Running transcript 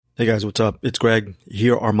Hey guys, what's up? It's Greg.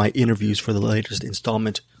 Here are my interviews for the latest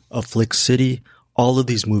installment of Flick City. All of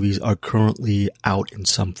these movies are currently out in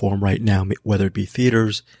some form right now, whether it be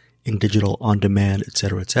theaters, in digital, on demand,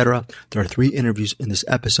 etc., etc. There are 3 interviews in this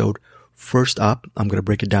episode. First up, I'm going to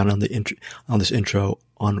break it down on this intro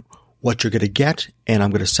on what you're going to get, and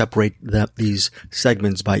I'm going to separate these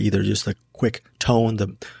segments by either just the quick tone,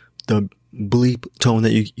 the bleep tone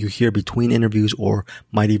that you hear between interviews, or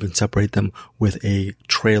might even separate them with a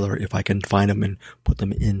trailer if I can find them and put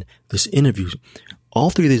them in this interview. All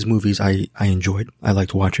 3 of these movies I enjoyed, I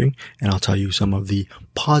liked watching, and I'll tell you some of the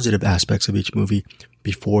positive aspects of each movie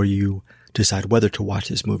before you decide whether to watch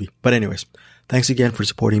this movie. But anyways, thanks again for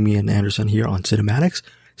supporting me and Anderson here on Cinematics.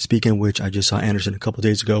 Speaking of which, I just saw Anderson a couple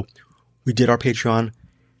days ago. We did our Patreon.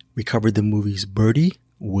 We covered the movies Birdie,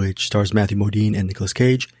 which stars Matthew Modine and Nicolas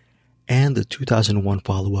Cage, and the 2001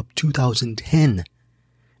 follow-up, 2010.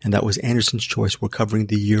 And that was Anderson's choice. We're covering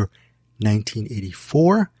the year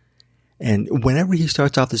 1984. And whenever he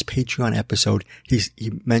starts off this Patreon episode, he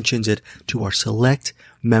mentions it to our select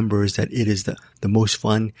members that it is the most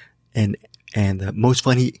fun and the most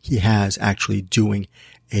fun he has actually doing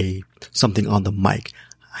something on the mic.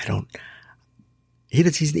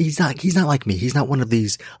 He's not like me. He's not one of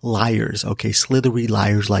these liars, okay, slithery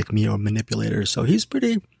liars like me or manipulators. So he's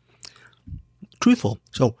pretty truthful.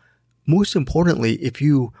 So most importantly, if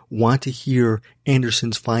you want to hear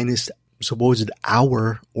Anderson's finest supposed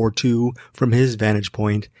hour or 2 from his vantage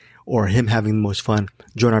point, or him having the most fun,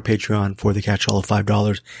 join our Patreon for the catch-all of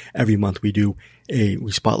 $5. Every month we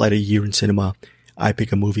spotlight a year in cinema. I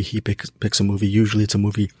pick a movie, he picks a movie. Usually it's a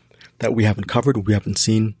movie that we haven't covered, we haven't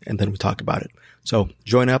seen, and then we talk about it. So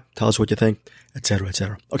join up, tell us what you think, etc.,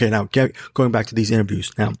 etc. Okay, now going back to these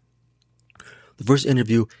interviews. Now, the first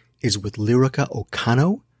interview is with Lyrica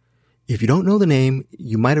Okano. If you don't know the name,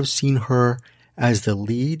 you might have seen her as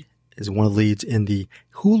one of the leads in the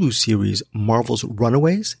Hulu series Marvel's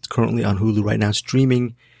Runaways. It's currently on Hulu right now,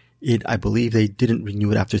 streaming it. I believe they didn't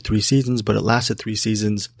renew it after 3 seasons, but it lasted 3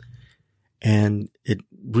 seasons. And it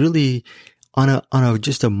really, on a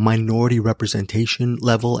just a minority representation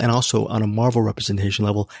level, and also on a Marvel representation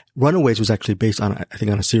level, Runaways was actually based on, I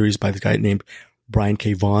think, on a series by the guy named Brian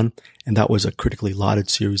K. Vaughan, and that was a critically lauded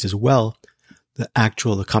series as well. The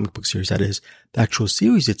comic book series, that is. The actual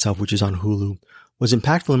series itself, which is on Hulu, was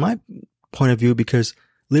impactful in my point of view because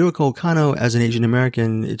Lyrica Okano as an Asian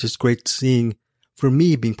American, it's just great seeing, for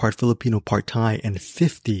me, being part Filipino, part Thai, and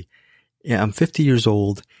 50. Yeah, I'm 50 years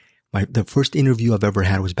old. The first interview I've ever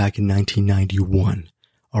had was back in 1991.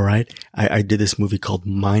 All right. I did this movie called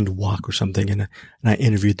Mind Walk or something, and I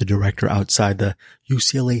interviewed the director outside the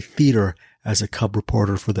UCLA theater as a cub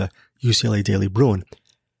reporter for the UCLA Daily Bruin.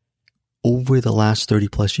 Over the last 30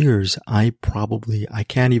 plus years, I've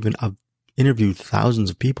interviewed thousands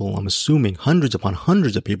of people. I'm assuming hundreds upon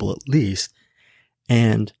hundreds of people at least.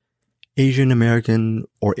 And Asian American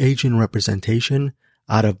or Asian representation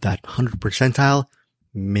out of that 100 percentile,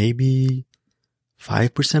 maybe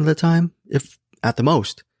 5% of the time, if at the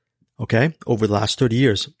most, okay, over the last 30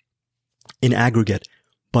 years in aggregate.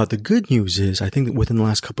 But the good news is, I think that within the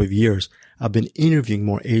last couple of years, I've been interviewing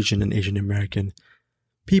more Asian and Asian American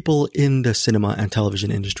people in the cinema and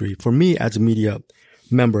television industry. For me, as a media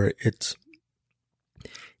member, it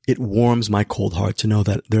warms my cold heart to know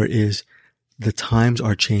that the times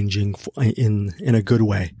are changing in a good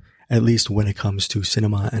way, at least when it comes to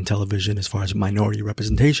cinema and television as far as minority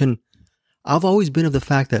representation. I've always been of the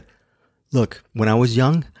fact that, look, when I was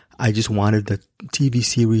young, I just wanted the TV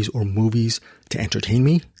series or movies to entertain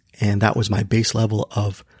me, and that was my base level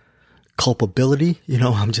of culpability.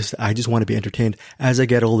 I just want to be entertained. As I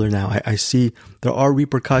get older now, I see there are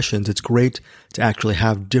repercussions. It's great to actually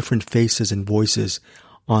have different faces and voices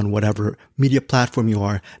on whatever media platform you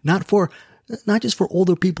are, not just for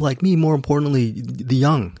older people like me, more importantly, the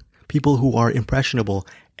young people who are impressionable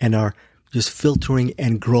and are just filtering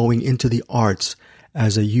and growing into the arts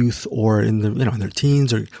as a youth, or in their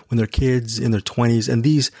teens, or when they're kids in their 20s. And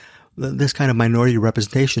this kind of minority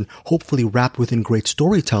representation, hopefully wrapped within great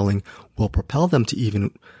storytelling, will propel them to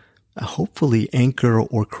even hopefully anchor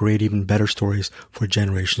or create even better stories for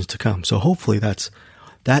generations to come. So hopefully that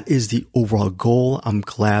is the overall goal. I'm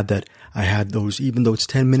glad that I had those, even though it's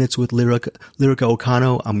 10 minutes with Lyrica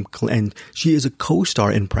Okano, and she is a co-star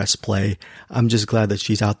in Press Play. I'm just glad that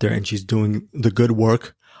she's out there and she's doing the good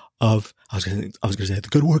work of, I was going to say the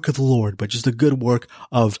good work of the Lord, but just the good work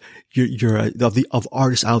of of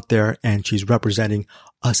artists out there. And she's representing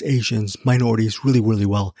us Asians, minorities really, really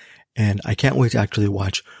well. And I can't wait to actually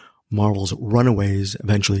watch Marvel's Runaways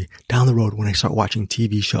eventually down the road when I start watching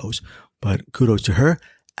TV shows. But kudos to her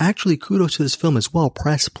actually kudos to this film as well.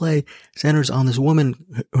 Press play centers on this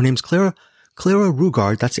woman. Her name's Clara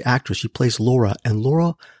Rugard. That's the actress. She plays Laura, and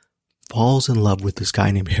Laura falls in love with this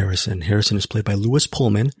guy named Harrison. Harrison is played by Lewis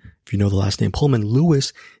Pullman. If you know the last name Pullman,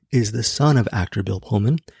 Lewis is the son of actor Bill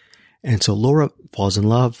Pullman. And so Laura falls in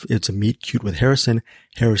love. It's a meet cute with Harrison.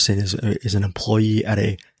 Harrison is an employee at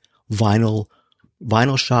a vinyl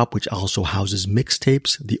shop, which also houses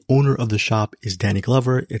mixtapes. The owner of the shop is Danny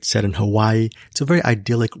Glover. It's set in Hawaii. It's a very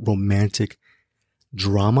idyllic, romantic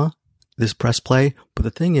drama, this press play. But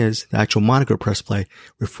the thing is, the actual moniker press play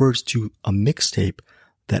refers to a mixtape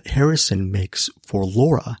that Harrison makes for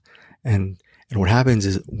Laura. And what happens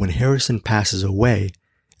is when Harrison passes away,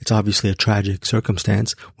 it's obviously a tragic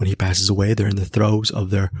circumstance. When he passes away, they're in the throes of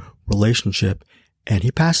their relationship, and he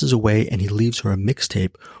passes away and he leaves her a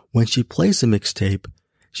mixtape. When she plays the mixtape,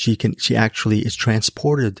 she actually is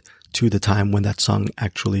transported to the time when that song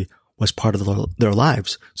actually was part of their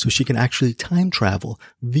lives. So she can actually time travel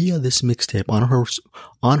via this mixtape on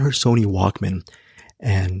her Sony Walkman.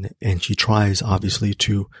 And she tries obviously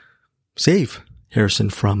to save Harrison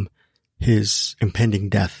from his impending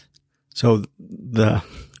death. So the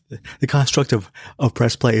construct of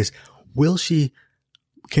press play is,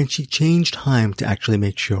 can she change time to actually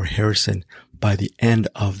make sure Harrison, by the end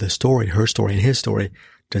of the story, her story and his story,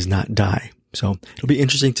 does not die? So it'll be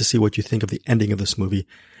interesting to see what you think of the ending of this movie.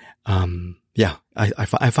 I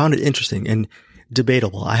found it interesting and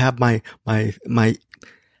debatable. I have my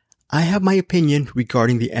opinion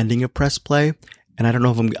regarding the ending of press play. And I don't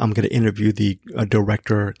know if I'm going to interview the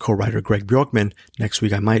director, co-writer Greg Bjorkman next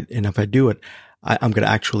week. I might, and if I do it, I'm going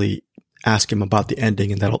to actually ask him about the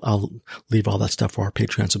ending, and I'll leave all that stuff for our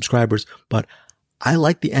Patreon subscribers. But I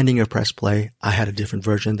like the ending of press play. I had a different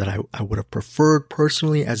version that I would have preferred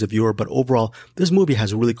personally as a viewer, but overall, this movie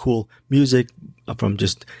has really cool music from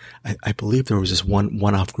I believe there was this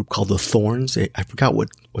one-off group called The Thorns. I forgot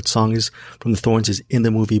what song is from The Thorns is in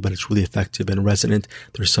the movie, but it's really effective and resonant.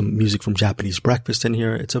 There's some music from Japanese Breakfast in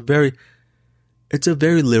here. It's a very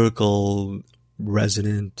lyrical,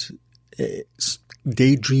 resonant,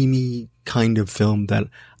 daydreamy kind of film that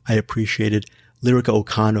I appreciated. Lyrica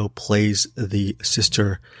Okano plays the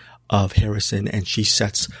sister of Harrison, and she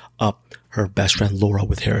sets up her best friend Laura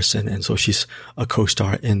with Harrison, and so she's a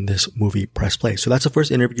co-star in this movie Press Play. So that's the first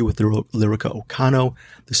interview with Lyrica Okano.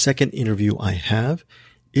 The second interview I have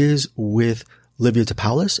is with Livia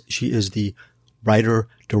Paolis. She is the writer,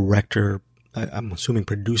 director, I'm assuming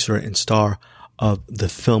producer and star of the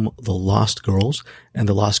film The Lost Girls. And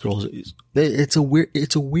The Lost Girls it's a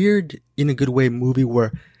weird in a good way movie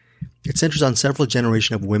where it centers on several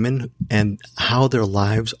generations of women and how their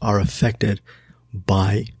lives are affected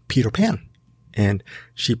by Peter Pan. And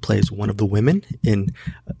she plays one of the women in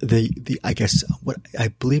I guess I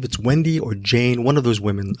believe it's Wendy or Jane, one of those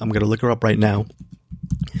women. I'm going to look her up right now.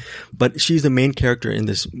 But she's the main character in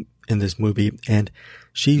this movie, and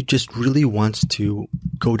she just really wants to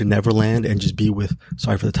go to Neverland and just be with,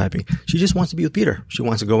 sorry for the typing. She just wants to be with Peter. She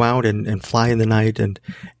wants to go out and fly in the night and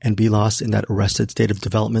be lost in that arrested state of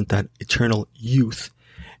development, that eternal youth.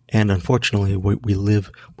 And unfortunately,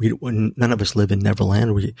 none of us live in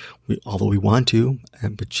Neverland. Although we want to,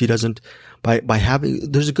 but she doesn't.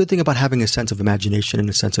 There's a good thing about having a sense of imagination and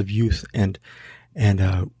a sense of youth and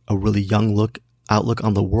a really young outlook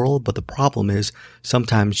on the world. But the problem is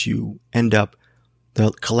sometimes you end up,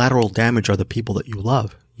 the collateral damage are the people that you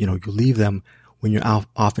love. You know, you leave them when you're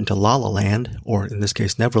off into La La Land, or in this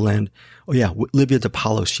case, Neverland. Oh yeah, Livia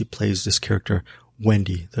Paolis, she plays this character,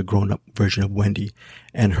 Wendy, the grown-up version of Wendy,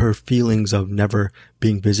 and her feelings of never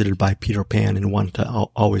being visited by Peter Pan and wanting to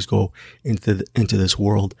always go into this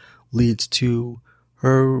world leads to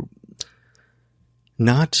her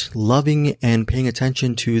not loving and paying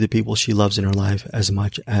attention to the people she loves in her life as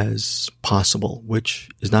much as possible, which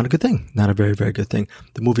is not a good thing, not a very, very good thing.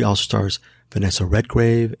 The movie also stars Vanessa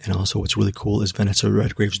Redgrave, and also what's really cool is Vanessa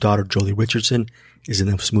Redgrave's daughter, Jolie Richardson, is in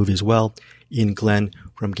this movie as well. Ian Glenn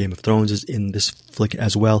from Game of Thrones is in this flick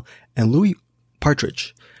as well. And Louis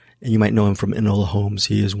Partridge, and you might know him from Enola Holmes.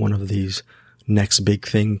 He is one of these next big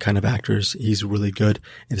thing kind of actors. He's really good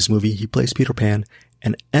in this movie. He plays Peter Pan.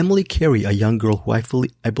 And Emily Carey, a young girl who I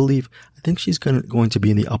think she's going to be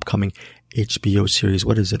in the upcoming HBO series.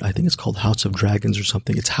 What is it? I think it's called House of Dragons or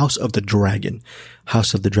something. It's House of the Dragon.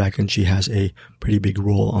 House of the Dragon. She has a pretty big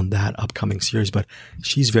role on that upcoming series, but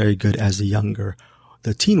she's very good as the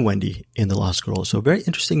teen Wendy in The Lost Girls. So very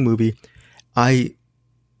interesting movie.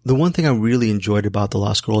 The one thing I really enjoyed about The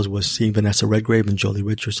Lost Girls was seeing Vanessa Redgrave and Jolie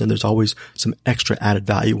Richardson. There's always some extra added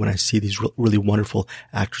value when I see these really wonderful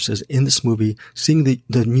actresses in this movie. Seeing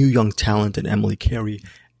the new young talent in Emily Carey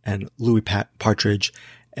and Louis Partridge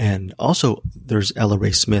And also there's Ella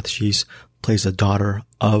Ray Smith. She's plays the daughter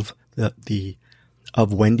of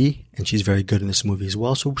of Wendy, and she's very good in this movie as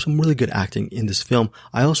well. So some really good acting in this film.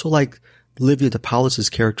 I also like Livia de Paolis'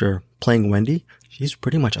 character playing Wendy. She's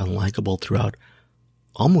pretty much unlikable throughout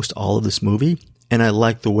almost all of this movie. And I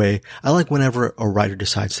like whenever a writer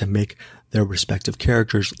decides to make their respective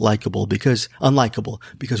characters unlikable,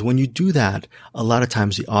 because when you do that, a lot of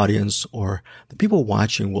times the audience or the people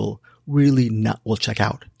watching will check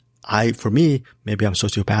out. For me, maybe I'm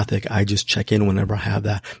sociopathic. I just check in whenever I have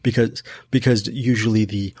that because usually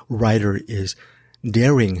the writer is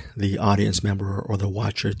daring the audience member or the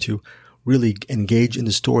watcher to really engage in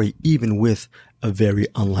the story, even with a very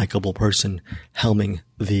unlikable person helming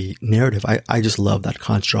the narrative. I just love that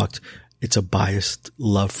construct. It's a biased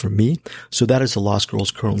love for me. So that is The Lost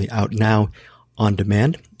Girls, currently out now on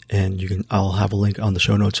demand. And I'll have a link on the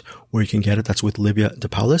show notes where you can get it. That's with Livia de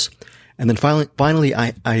Paolis. And then finally,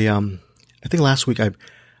 I think last week I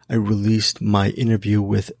released my interview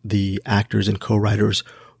with the actors and co-writers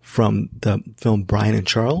from the film Brian and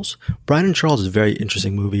Charles. Brian and Charles is a very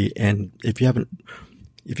interesting movie, and if you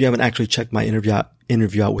haven't actually checked my interview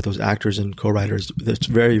out with those actors and co-writers, it's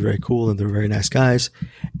very, very cool, and they're very nice guys.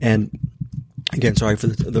 And again, sorry for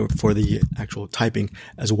the actual typing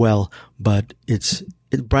as well, but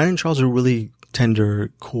Brian and Charles are a really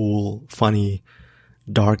tender, cool, funny,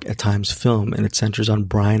 dark at times film, and it centers on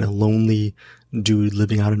Brian, a lonely dude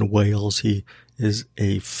living out in Wales. He is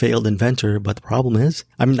a failed inventor, but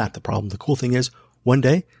the cool thing is, one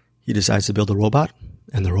day he decides to build a robot,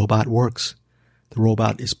 and the robot works. The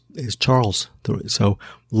robot is Charles. So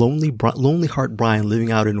lonely heart Brian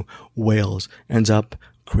living out in Wales ends up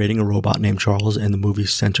creating a robot named Charles, and the movie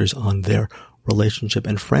centers on their relationship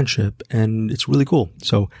and friendship, and it's really cool.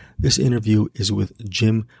 So this interview is with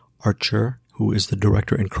Jim Archer, who is the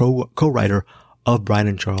director and co-writer of Brian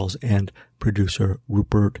and Charles, and producer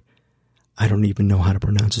Rupert. I don't even know how to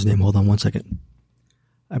pronounce his name. Hold on one second.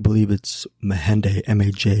 I believe it's Majendie,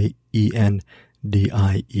 Majendie.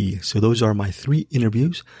 So those are my 3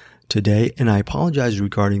 interviews today, and I apologize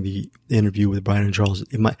regarding the interview with Brian and Charles.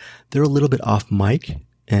 They're a little bit off mic,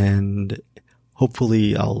 and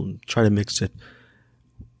hopefully I'll try to mix it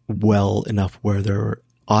well enough where they're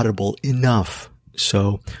audible enough.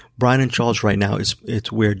 So Brian and Charles right now,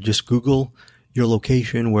 it's weird. Just Google your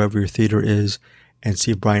location, wherever your theater is, and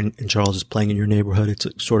see if Brian and Charles is playing in your neighborhood. It's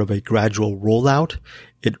sort of a gradual rollout.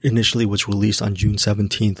 It initially was released on June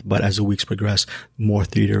 17th, but as the weeks progress, more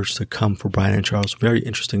theaters to come for Brian and Charles. Very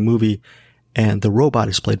interesting movie. And the robot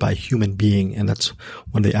is played by a human being, and that's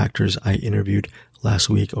one of the actors I interviewed last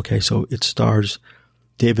week. Okay, so it stars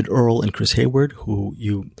David Earl and Chris Hayward,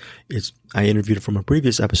 I interviewed from a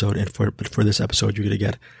previous episode, but for this episode, you're going to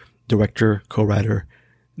get director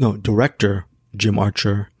Jim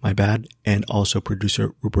Archer, my bad, and also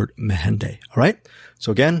producer Rupert Majendie. All right.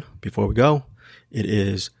 So again, before we go, it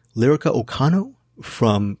is Lyrica Okano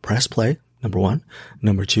from Press Play, number 1.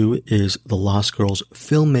 Number 2 is The Lost Girls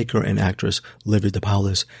filmmaker and actress Livia de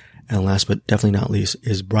Paolis. And last but definitely not least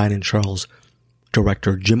is Brian and Charles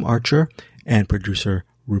director Jim Archer and producer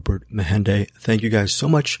Rupert Majendie. Thank you guys so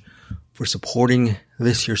much for supporting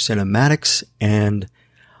this here cinematics, and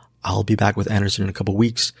I'll be back with Anderson in a couple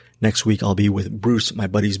weeks. Next week I'll be with Bruce, my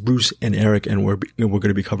buddies Bruce and Eric, and we're going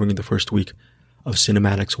to be covering the first week of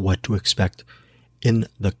cinematics, what to expect in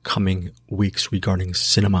the coming weeks regarding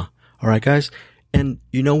cinema. All right, guys. And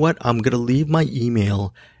you know what? I'm going to leave my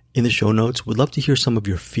email in the show notes. Would love to hear some of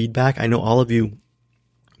your feedback. I know all of you,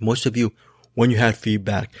 most of you, when you had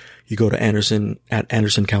feedback, you go to Anderson at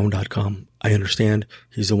andersoncowan.com. I understand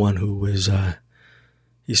he's the one who is,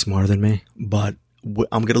 he's smarter than me, but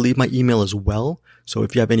I'm going to leave my email as well. So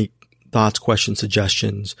if you have any thoughts, questions,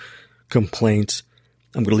 suggestions, complaints,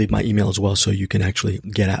 I'm going to leave my email as well so you can actually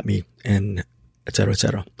get at me and et cetera, et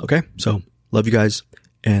cetera. Okay. So love you guys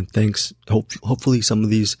and thanks. Hopefully some of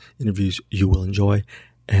these interviews you will enjoy,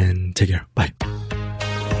 and take care. Bye.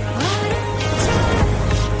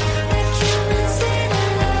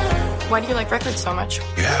 Why do you like records so much?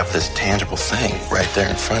 You have this tangible thing right there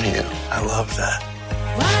in front of you. I love that.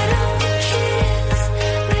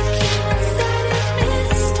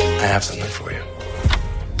 I have something for you.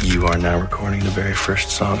 You are now recording the very first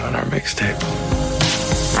song on our mixtape.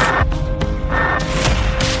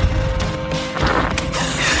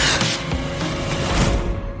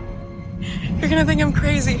 You're gonna think I'm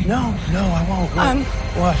crazy. No, I won't.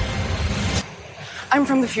 What? I'm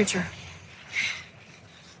from the future.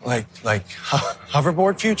 Like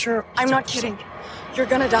hoverboard future? I'm not kidding. You're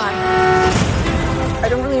gonna die. I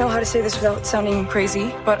don't really know how to say this without sounding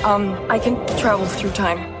crazy, but I can travel through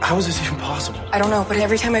time. How is this even possible? I don't know, but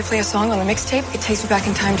every time I play a song on the mixtape, it takes me back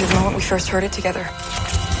in time to the moment we first heard it together.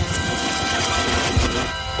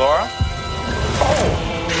 Laura?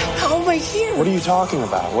 How am I here? What are you talking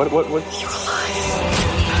about? What? You're alive.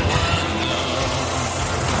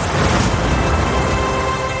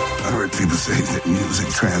 I heard people say that music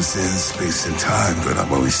transcends space and time, but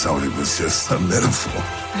I've always thought it was just a metaphor.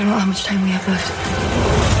 I don't know how much time we have left.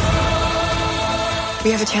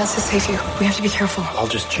 We have a chance to save you. We have to be careful. I'll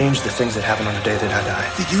just change the things that happen on the day that I die.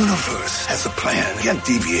 The universe has a plan. We can't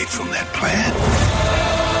deviate from that plan.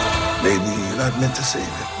 Maybe you're not meant to save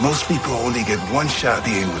it. Most people only get one shot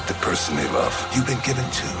being with the person they love. You've been given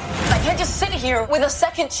two. I can't just sit here with a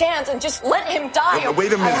second chance and just let him die.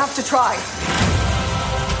 Wait a minute. I have to try.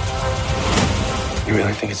 You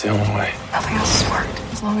really think it's the only way? Nothing else has worked.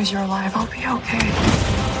 As long as you're alive, I'll be okay.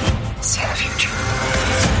 See you in the future.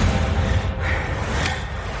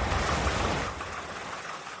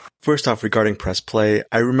 First off, regarding press play,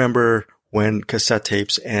 I remember when cassette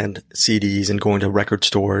tapes and CDs and going to record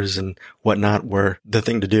stores and whatnot were the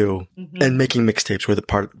thing to do, and making mixtapes were the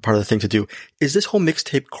part of the thing to do. Is this whole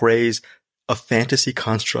mixtape craze a fantasy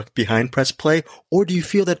construct behind press play, or do you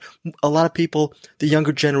feel that a lot of people, the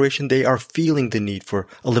younger generation, they are feeling the need for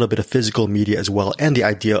a little bit of physical media as well, and the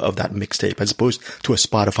idea of that mixtape as opposed to a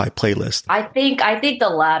Spotify playlist? I think the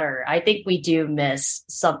latter. I think we do miss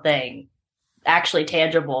something actually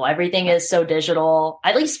tangible. Everything is so digital,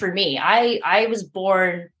 at least for me. I was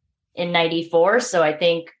born in 94, so I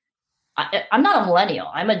think I'm not a millennial.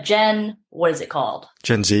 I'm a what is it called?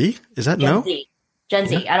 Gen Z? Is that Gen no? Z. Gen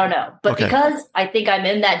Z. I don't know. But because I think I'm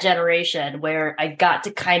in that generation where I got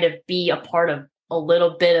to kind of be a part of a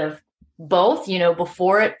little bit of both,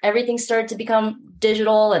 before everything started to become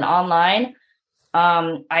digital and online.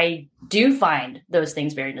 I do find those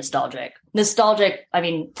things very nostalgic. I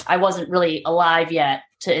mean, I wasn't really alive yet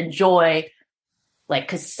to enjoy like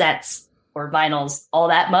cassettes or vinyls all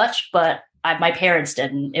that much, but my parents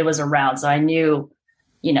did, and it was around. So I knew,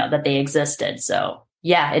 that they existed. So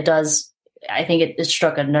yeah, it does. I think it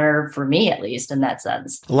struck a nerve for me, at least in that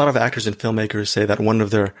sense. A lot of actors and filmmakers say that one of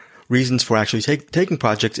their reasons for actually taking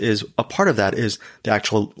projects is a part of that is the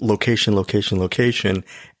actual location.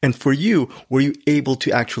 And for you, were you able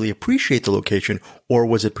to actually appreciate the location, or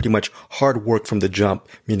was it pretty much hard work from the jump,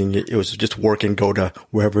 meaning it was just work and go to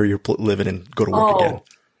wherever you're living and go to work again?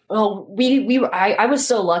 Well, I was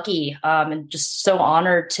so lucky, and just so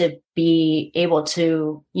honored to be able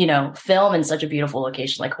to, film in such a beautiful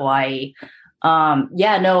location like Hawaii.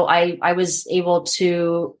 I was able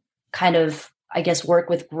to kind of, I guess, work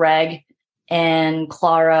with Greg and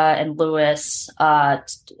Clara and Lewis, I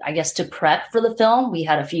guess, to prep for the film. We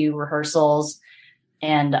had a few rehearsals,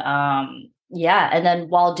 and and then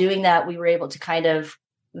while doing that, we were able to kind of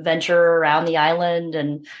venture around the island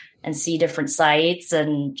and see different sites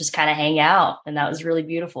and just kind of hang out. And that was really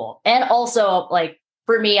beautiful. And also, like,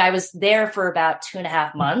 for me, I was there for about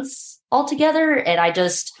 2.5 months altogether. And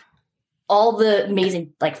all the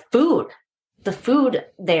amazing, like, food, the food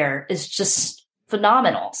there is just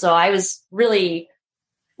phenomenal. So I was really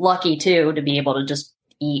lucky too, to be able to just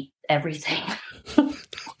eat everything.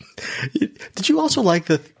 Did you also like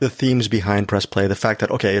the themes behind press play? The fact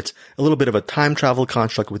that, okay, it's a little bit of a time travel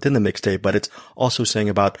construct within the mixtape, but it's also saying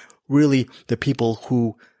about really the people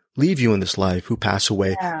who leave you in this life, who pass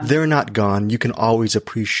away. Yeah. They're not gone. You can always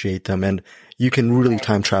appreciate them, and you can really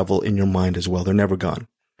time travel in your mind as well. They're never gone.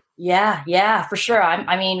 Yeah, for sure.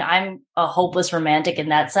 I'm a hopeless romantic in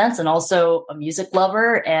that sense, and also a music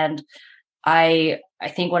lover. And I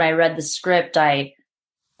think when I read the script,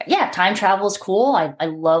 time travel is cool. I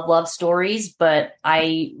love stories, but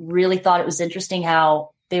I really thought it was interesting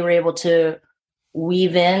how they were able to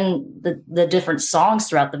weave in the different songs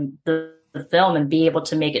throughout the film and be able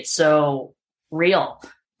to make it so real.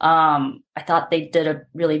 I thought they did a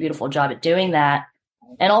really beautiful job at doing that.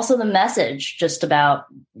 And also the message just about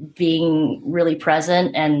being really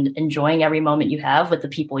present and enjoying every moment you have with the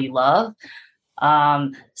people you love.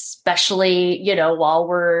 Especially, while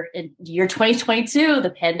we're in year 2022, the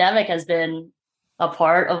pandemic has been a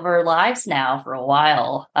part of our lives now for a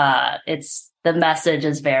while. The message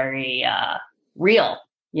is very real.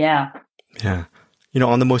 Yeah. Yeah.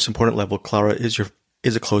 On the most important level, Clara is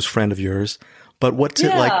a close friend of yours, but what's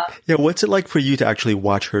it like? Yeah. What's it like for you to actually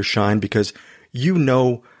watch her shine? Because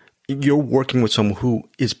you're working with someone who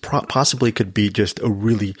is possibly could be just a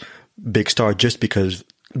really big star just because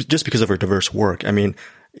of her diverse work. I mean,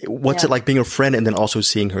 what's it like being a friend and then also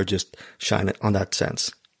seeing her just shine on that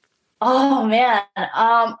sense? Oh man.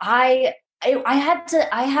 I had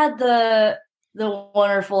the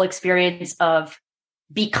wonderful experience of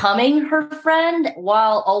becoming her friend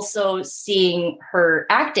while also seeing her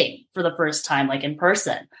acting for the first time, like in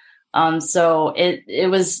person. So it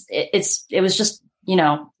was just, you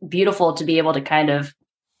know, beautiful to be able to kind of,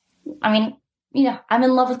 I mean, you know, I'm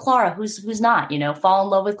in love with Clara. Who's not, you know, fall in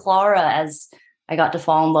love with Clara as I got to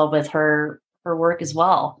fall in love with her work as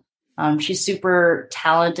well. She's super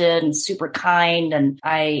talented and super kind. And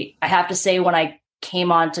I have to say, when I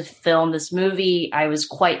came on to film this movie, I was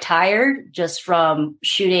quite tired just from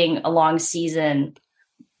shooting a long season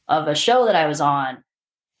of a show that I was on.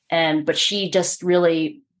 But she just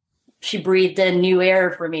really, she breathed in new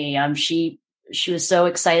air for me. She was so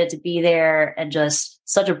excited to be there and just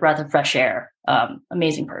such a breath of fresh air.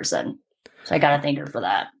 Amazing person. So I got to thank her for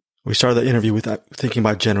that. We started the interview with thinking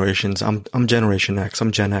about generations. I'm Generation X.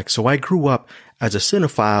 I'm Gen X. So I grew up as a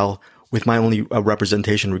cinephile with my only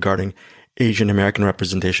representation regarding Asian American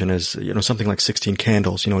representation is, you know, something like 16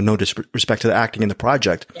 Candles, you know, no disrespect to the acting in the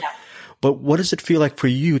project. Yeah. But what does it feel like for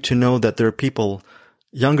you to know that there are people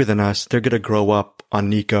younger than us, they're going to grow up on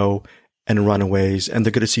Nico and Runaways, and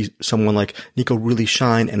they're going to see someone like Nico really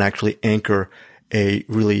shine and actually anchor a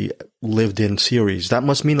really lived in series? That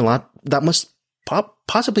must mean a lot. That must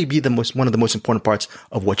possibly be one of the most important parts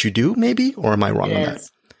of what you do, maybe? Or am I wrong on that?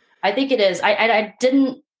 I think it is. I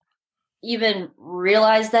didn't even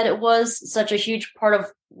realize that it was such a huge part of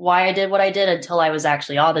why I did what I did until I was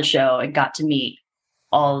actually on the show and got to meet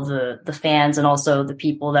all the fans and also the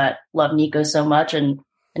people that love Nico so much and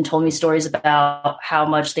told me stories about how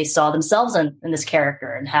much they saw themselves in this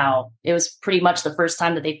character and how it was pretty much the first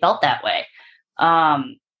time that they felt that way.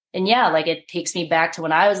 And yeah, like it takes me back to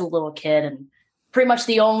when I was a little kid, and pretty much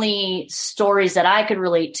the only stories that I could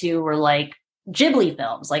relate to were like Ghibli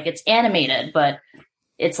films. Like it's animated, but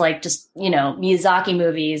it's like just, you know, Miyazaki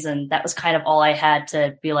movies. And that was kind of all I had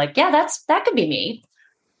to be like, yeah, that could be me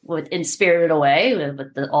in Spirited Away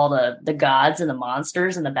with all the gods and the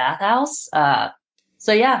monsters in the bathhouse.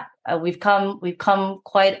 So yeah, we've come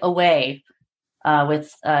quite a way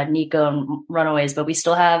with Nico and Runaways, but we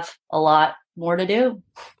still have a lot more to do.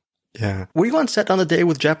 Yeah. Were you on set on the day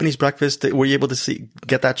with Japanese Breakfast? Were you able to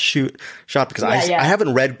get that shot? Because I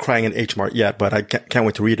haven't read Crying in H Mart yet, but I can't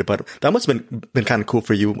wait to read it. But that must have been kind of cool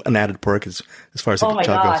for you, an added perk as far as the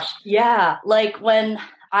job goes. Yeah. Like when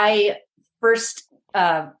I first,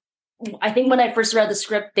 I think when I first read the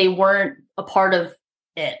script, they weren't a part of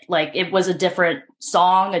it. Like it was a different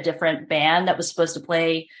song, a different band that was supposed to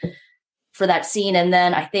play for that scene. And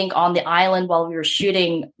then I think on the island while we were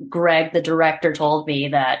shooting, Greg, the director, told me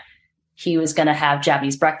that he was going to have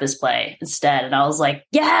Japanese Breakfast play instead. And I was like,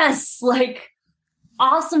 yes, like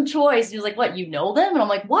awesome choice. He was like, what, you know them? And I'm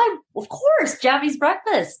like, what? Of course, Japanese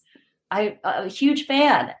Breakfast. I'm a huge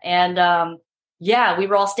fan. And yeah, we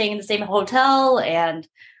were all staying in the same hotel, and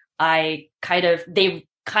I ran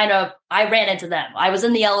into them. I was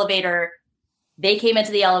in the elevator. They came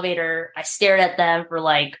into the elevator. I stared at them for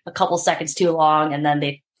like a couple seconds too long, and then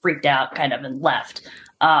they freaked out kind of and left.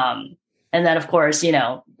 And then, of course, you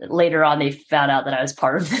know, later on, they found out that I was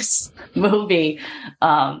part of this movie.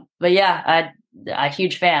 But yeah, a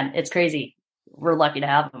huge fan. It's crazy. We're lucky to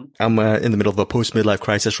have them. I'm in the middle of a post-midlife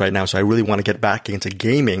crisis right now, so I really want to get back into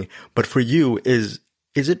gaming. But for you, is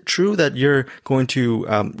it true that you're going to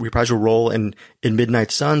reprise your role in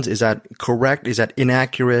Midnight Suns? Is that correct? Is that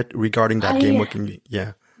inaccurate regarding that game?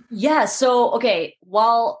 Yeah. So, okay.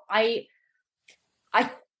 While I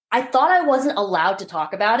thought I wasn't allowed to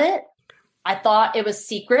talk about it. I thought it was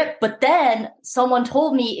secret, but then someone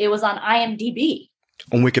told me it was on IMDb.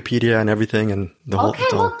 On Wikipedia and everything and the whole... Okay,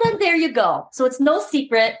 well then there you go. So it's no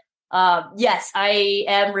secret. Yes, I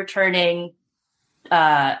am returning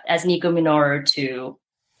as Nico Minoru to,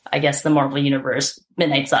 I guess, the Marvel Universe,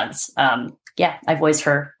 Midnight Suns. Yeah, I voiced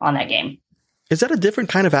her on that game. Is that a different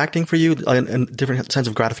kind of acting for you, a different sense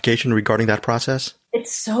of gratification regarding that process?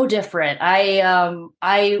 It's so different.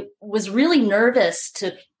 I was really nervous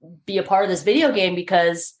to be a part of this video game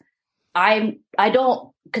because I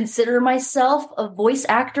don't consider myself a voice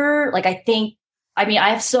actor. Like I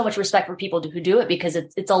have so much respect for people who do it because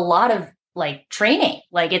it's a lot of like training.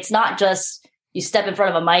 Like it's not just you step in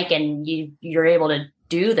front of a mic and you're able to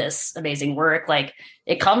do this amazing work. Like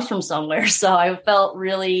it comes from somewhere. So I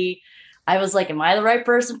was like, am I the right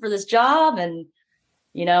person for this job? And,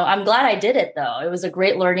 you know, I'm glad I did it though. It was a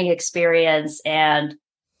great learning experience, and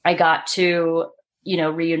I got to, you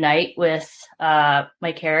know, reunite with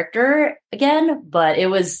my character again, but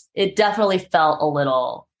it definitely felt a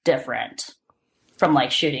little different from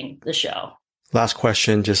like shooting the show. Last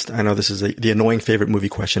question. I know this is the annoying favorite movie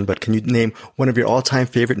question, but can you name one of your all-time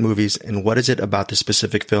favorite movies, and what is it about this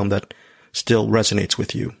specific film that still resonates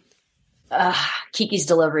with you? Kiki's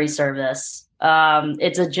Delivery Service.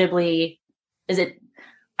 It's a Ghibli.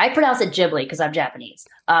 I pronounce it Ghibli because I'm Japanese.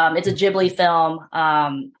 It's a Ghibli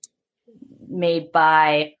film made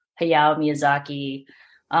by Hayao Miyazaki.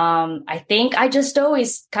 I think I just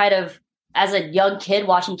always kind of, as a young kid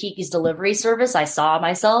watching Kiki's Delivery Service, I saw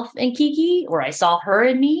myself in Kiki, or I saw her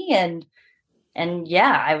in me. And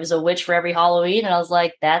yeah, I was a witch for every Halloween. And I was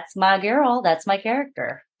like, that's my girl. That's my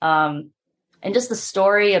character. And just the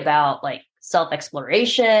story about like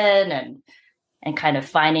self-exploration and kind of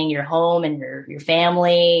finding your home and your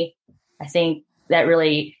family. I think that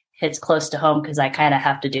really hits close to home because I kind of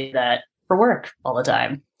have to do that for work all the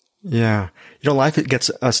time. Yeah. Life, it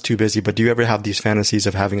gets us too busy, but do you ever have these fantasies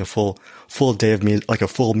of having a full day of like a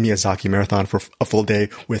full Miyazaki marathon for a full day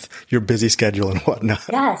with your busy schedule and whatnot?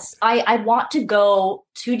 Yes. I want to go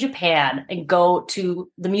to Japan and go to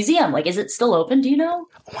the museum. Like, is it still open? Do you know?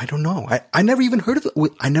 Oh, I don't know. I never even heard of the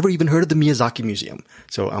Miyazaki Museum.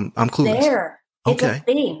 So I'm clueless. It's a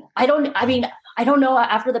thing. I don't know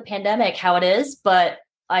after the pandemic how it is, but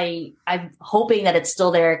I'm hoping that it's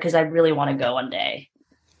still there because I really want to go one day.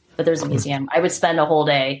 But there's a museum. I would spend a whole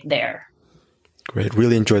day there. Great.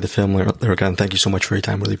 Really enjoyed the film, Lyrica, and thank you so much for your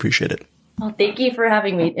time. Really appreciate it. Well, thank you for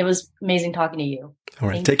having me. It was amazing talking to you. All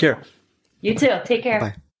right. Take care. You too. Take care.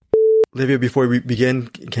 Bye. Livia, before we begin,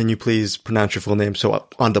 can you please pronounce your full name so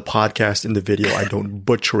on the podcast, in the video, I don't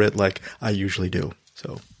butcher it like I usually do?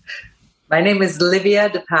 So, my name is Livia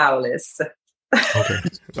de Paolis.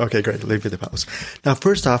 Okay, great. Livia de Paolis. Now,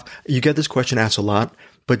 first off, you get this question asked a lot,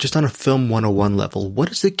 but just on a film 101 level,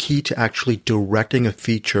 what is the key to actually directing a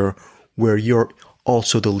feature where you're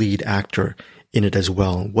also the lead actor in it as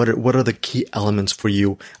well? What are the key elements for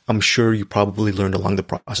you? I'm sure you probably learned along the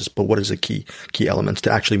process, but what is the key elements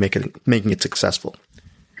to actually making it successful?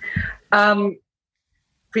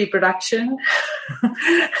 Pre-production,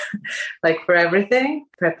 like for everything,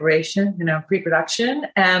 preparation, pre-production.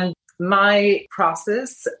 And my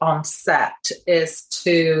process on set is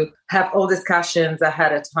to have all discussions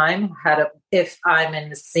ahead of time. If I'm in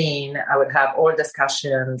the scene, I would have all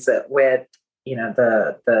discussions with,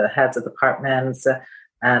 the heads of departments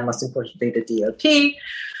and most importantly, the DOP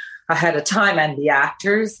ahead of time, and the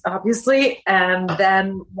actors, obviously. And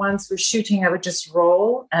then once we're shooting, I would just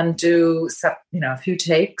roll and do a few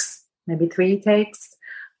takes, maybe 3 takes.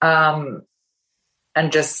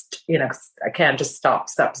 And just, I can't just stop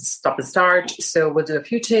and start. So we'll do a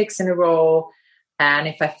few takes in a row. And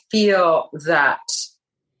if I feel that,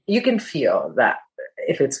 you can feel that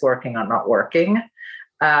if it's working or not working.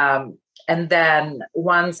 And then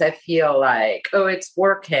once I feel like, it's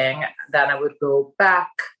working, then I would go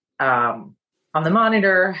back on the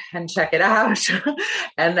monitor and check it out.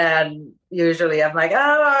 And then usually I'm like,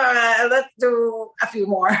 let's do a few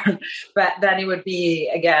more. But then it would be,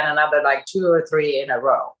 again, another like 2 or 3 in a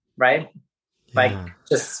row, right? Like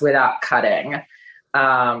just without cutting.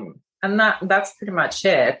 And that's pretty much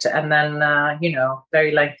it. And then,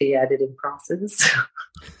 very lengthy editing process.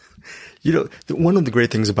 One of the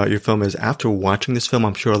great things about your film is after watching this film,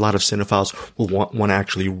 I'm sure a lot of cinephiles will want to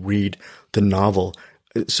actually read the novel.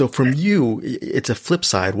 So from you, it's a flip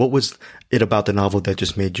side. What was it about the novel that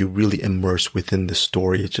just made you really immerse within the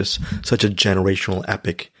story? It's just such a generational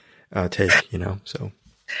epic take,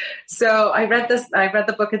 So I read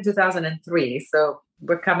the book in 2003. So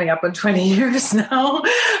we're coming up on 20 years now.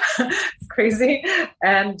 It's crazy.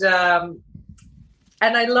 And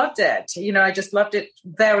I loved it. I just loved it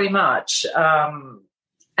very much. And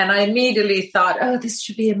I immediately thought, this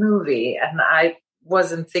should be a movie. And I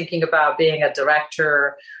wasn't thinking about being a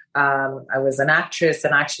director. I was an actress.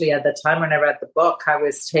 And actually at the time when I read the book, I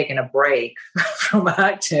was taking a break from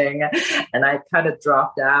acting, and I kind of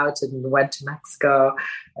dropped out and went to Mexico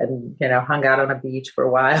and, hung out on a beach for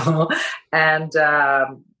a while. And I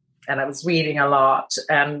was reading a lot,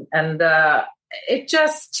 and it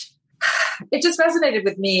just resonated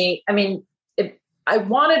with me. I mean, I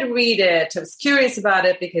wanted to read it. I was curious about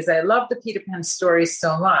it because I love the Peter Pan story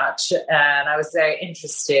so much. And I was very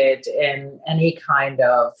interested in any kind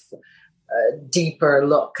of deeper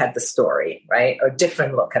look at the story, right? Or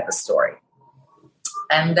different look at the story.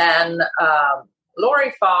 And then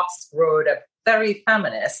Laurie Fox wrote a very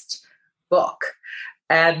feminist book.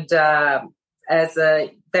 And as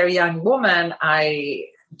a very young woman,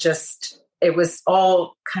 it was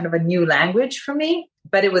all kind of a new language for me.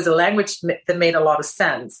 But it was a language that made a lot of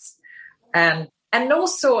sense. And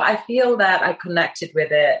also I feel that I connected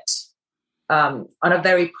with it on a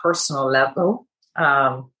very personal level.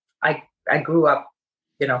 I grew up,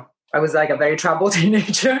 I was like a very troubled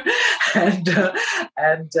teenager. and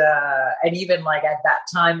even like at that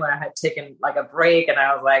time when I had taken like a break and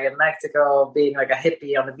I was like in Mexico being like a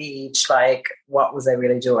hippie on the beach, like what was I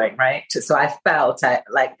really doing, right? So I felt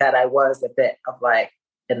like that I was a bit of like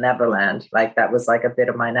in Neverland, like that was like a bit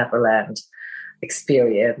of my Neverland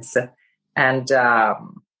experience. And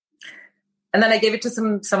then I gave it to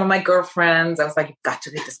some of my girlfriends. I was like, you've got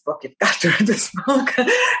to read this book. You've got to read this book.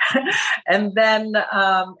 And then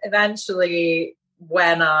eventually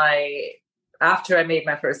after I made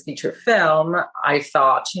my first feature film, I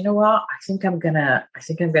thought, you know what? I think I'm gonna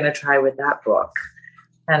try with that book.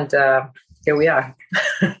 And here we are.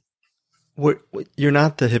 You're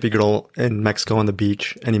not the hippie girl in Mexico on the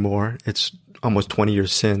beach anymore. It's almost 20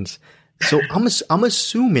 years since. So I'm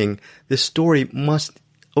assuming this story must,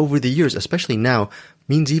 over the years, especially now,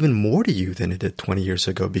 means even more to you than it did 20 years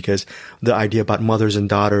ago, because the idea about mothers and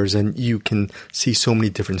daughters, and you can see so many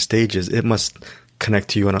different stages, it must connect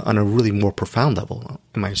to you on a really more profound level.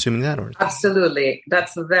 Am I assuming that? Or? Absolutely.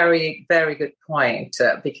 That's a very, very good point,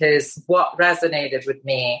 because what resonated with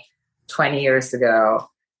me 20 years ago,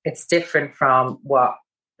 it's different from what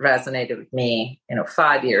resonated with me,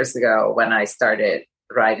 5 years ago when I started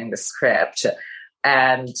writing the script.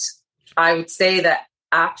 And I would say that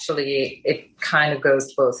actually it kind of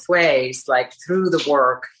goes both ways. Like through the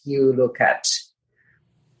work, you look at,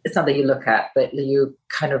 it's not that you look at, but you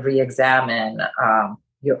kind of re-examine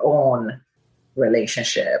your own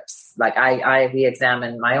relationships. Like I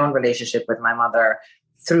re-examined my own relationship with my mother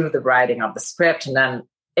through the writing of the script. And then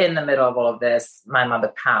in the middle of all of this, my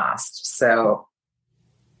mother passed. So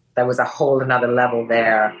there was a whole another level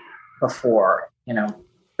there before,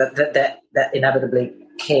 that inevitably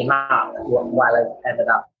came up while I ended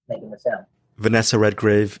up making the film. Vanessa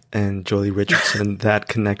Redgrave and Jolie Richardson, that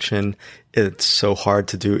connection, it's so hard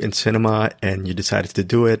to do in cinema, and you decided to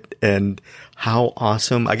do it. And how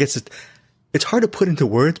awesome. I guess it's hard to put into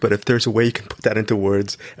words, but if there's a way you can put that into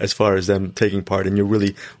words as far as them taking part in your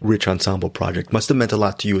really rich ensemble project, must have meant a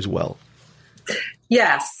lot to you as well.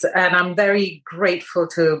 Yes, and I'm very grateful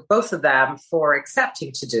to both of them for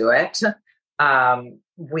accepting to do it.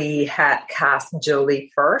 We had cast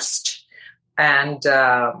Jolie first, and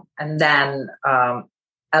then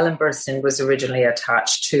Ellen Burstyn was originally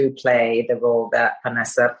attached to play the role that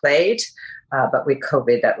Vanessa played, but with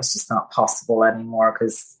COVID, that was just not possible anymore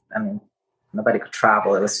because, nobody could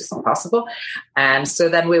travel. It was just not possible. And so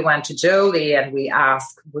then we went to Jolie and we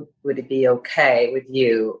asked, would it be okay with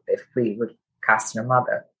you if we would cast your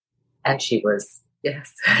mother? And she was,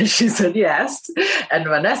 yes. She said yes. And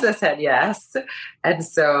Vanessa said yes. And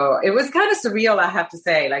so it was kind of surreal, I have to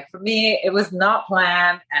say. Like for me, it was not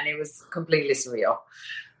planned and it was completely surreal.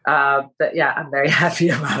 But yeah, I'm very happy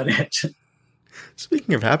about it.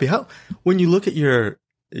 Speaking of happy, when you look at your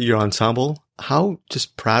ensemble, how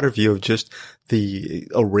just proud of you of just the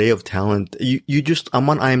array of talent. You just, I'm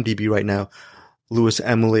on IMDb right now. Louis,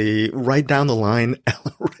 Emily, right down the line.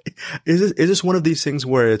 Is this one of these things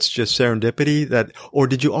where it's just serendipity that, or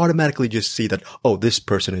did you automatically just see that, oh, this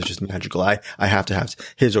person is just magical. I have to have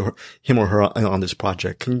him or her on this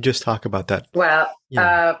project. Can you just talk about that? Well,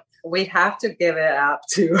 we have to give it up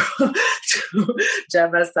to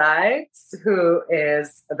Gemma Sykes, who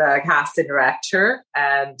is the casting director.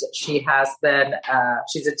 And she has been,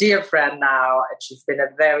 she's a dear friend now, and she's been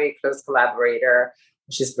a very close collaborator.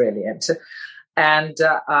 She's brilliant. And,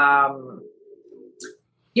 I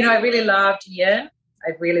really loved Ian.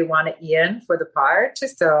 I really wanted Ian for the part.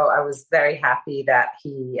 So I was very happy that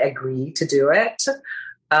he agreed to do it.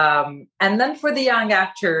 And then for the young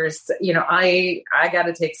actors, I got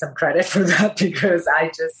to take some credit for that because I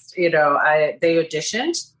just, they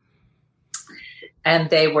auditioned and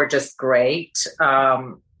they were just great.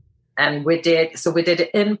 And we did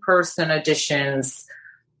in-person auditions,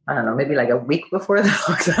 I don't know, maybe like a week before the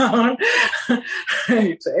lockdown.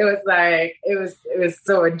 It was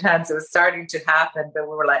so intense. It was starting to happen, but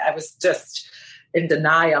we were like, I was just in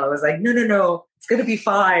denial. I was like, no, it's going to be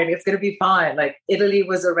fine. It's going to be fine. Like Italy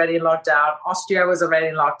was already in lockdown. Austria was already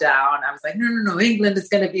in lockdown. I was like, no, England is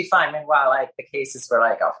going to be fine. Meanwhile, like the cases were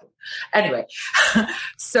like off. Anyway,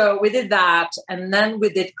 so we did that. And then we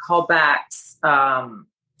did callbacks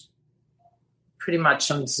pretty much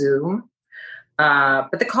on Zoom.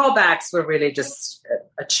 But the callbacks were really just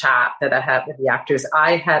a chat that I had with the actors.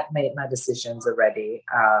 I had made my decisions already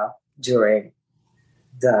during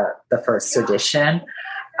the first audition.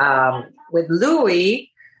 With Louis,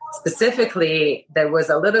 specifically, there was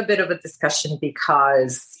a little bit of a discussion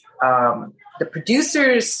because the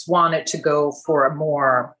producers wanted to go for a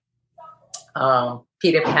more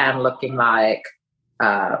Peter Pan looking like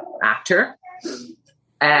actor.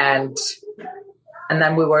 And And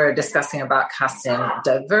then we were discussing about casting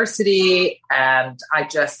diversity, and I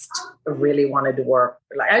just really wanted to work.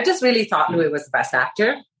 Like, I just really thought Louis was the best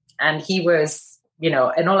actor, and he was,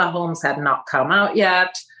 Enola Holmes had not come out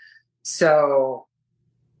yet. So,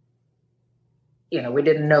 we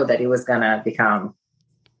didn't know that he was going to become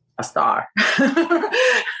a star.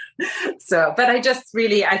 So, but I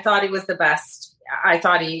thought he was the best. I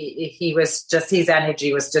thought he was just, his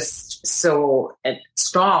energy was just so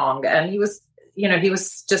strong. And he was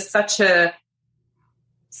just such a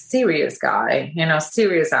serious guy,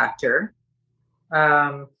 serious actor.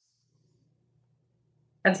 And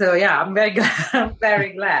so, yeah, I'm very glad. I'm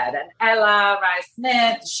very glad. And Ella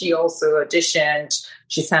Rice-Smith, she also auditioned.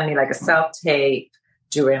 She sent me like a self-tape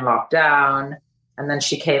during lockdown. And then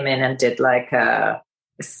she came in and did like a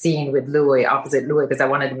scene with Louis, opposite Louis, because I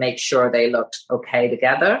wanted to make sure they looked okay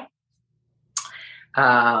together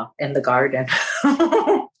in the garden.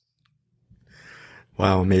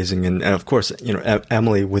 Wow, amazing. And of course,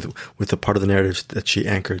 Emily with the part of the narrative that she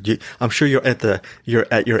anchored. I'm sure you're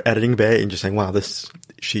at your editing bay and just saying, wow,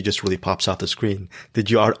 she just really pops off the screen.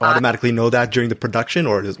 Did you automatically know that during the production,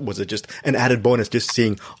 or was it just an added bonus just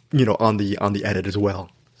seeing, on the edit as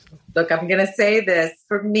well? Look, I'm going to say this.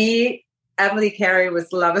 For me, Emily Carey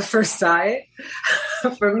was love at first sight.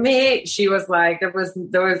 For me, she was like, there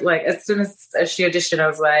was like, as soon as she auditioned, I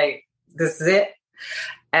was like, this is it.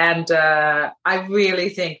 And I really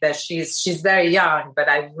think that she's very young, but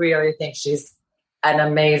I really think she's an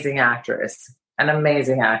amazing actress.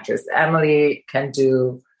 Emily can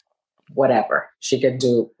do whatever. She can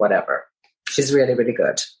do whatever. She's really, really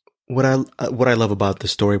good. What I love about the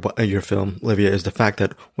story of your film, Livia, is the fact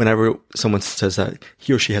that whenever someone says that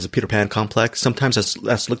he or she has a Peter Pan complex, sometimes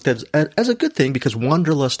that's looked at as a good thing, because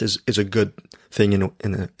wanderlust is a good thing in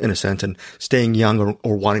a sense, and staying young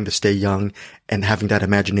or wanting to stay young and having that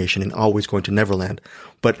imagination and always going to Neverland.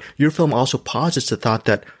 But your film also posits the thought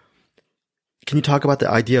that, can you talk about the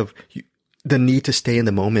idea of the need to stay in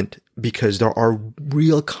the moment, because there are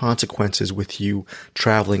real consequences with you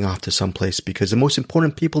traveling off to someplace, because the most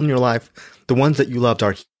important people in your life, the ones that you loved,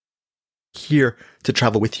 are here to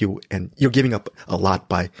travel with you, and you're giving up a lot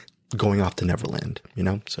by going off to Neverland,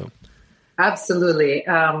 so. Absolutely.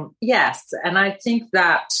 Yes. And I think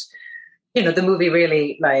that, the movie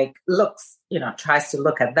really looks, tries to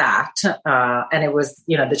look at that. And it was,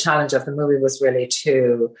 the challenge of the movie was really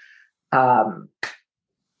to,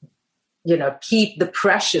 keep the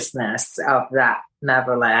preciousness of that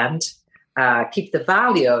Neverland, keep the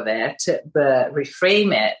value of it, but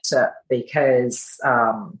reframe it, because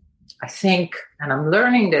I think, and I'm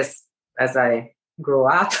learning this as I grow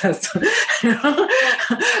up as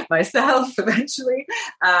myself eventually,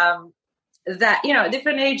 that,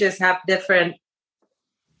 different ages have different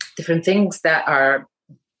things that are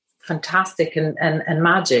fantastic and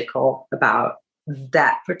magical about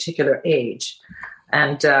that particular age.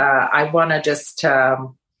 And I want to just try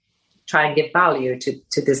and give value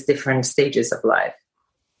to these different stages of life.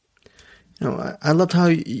 I loved how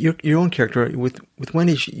your own character with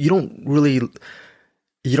Wendy, you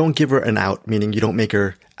don't give her an out, meaning you don't make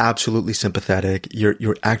her absolutely sympathetic.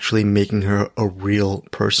 You're actually making her a real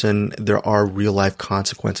person. There are real life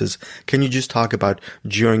consequences. Can you just talk about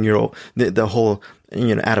during the whole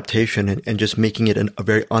adaptation and just making it a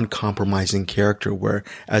very uncompromising character, where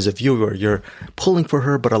as a viewer you're pulling for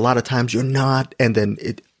her, but a lot of times you're not, and then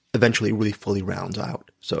it eventually really fully rounds out.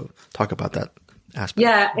 So talk about that aspect.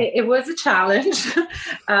 Yeah, it was a challenge.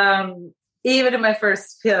 Even in my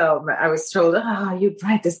first film, I was told, you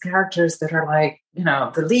write these characters that are like,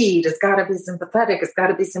 the lead has got to be sympathetic. It's got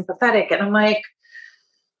to be sympathetic. And I'm like,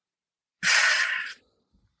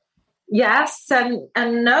 yes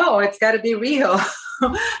and no, it's got to be real.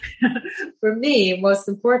 For me, most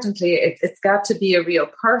importantly, it's got to be a real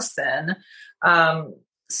person.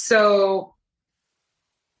 So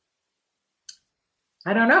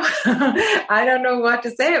I don't know. I don't know what to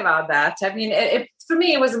say about that. I mean, for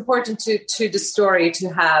me, it was important to the story to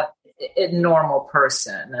have a normal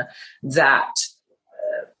person that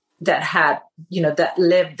had, that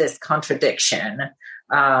lived this contradiction.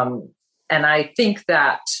 And I think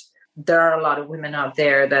that there are a lot of women out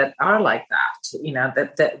there that are like that,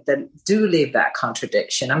 that do live that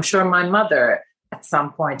contradiction. I'm sure my mother at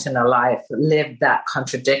some point in her life lived that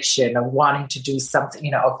contradiction of wanting to do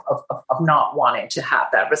something, of not wanting to have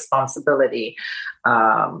that responsibility.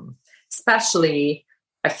 Especially,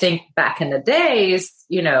 I think back in the days,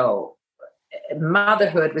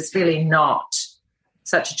 motherhood was really not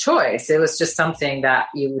such a choice. It was just something that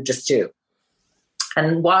you would just do.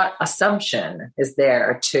 And what assumption is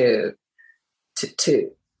there to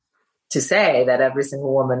to say that every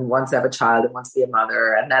single woman wants to have a child and wants to be a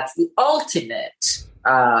mother. And that's the ultimate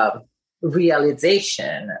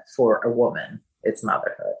realization for a woman, it's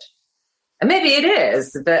motherhood. And maybe it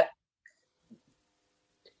is, but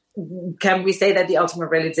can we say that the ultimate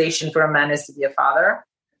realization for a man is to be a father?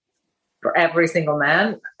 For every single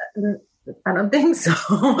man? I don't think so.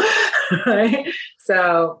 Right?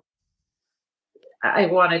 So I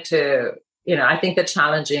wanted to, I think that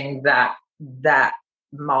challenging that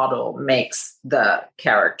model makes the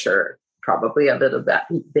character probably a little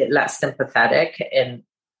bit less sympathetic, and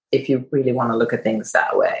if you really want to look at things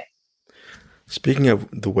that way. Speaking of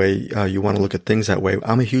the way you want to look at things that way,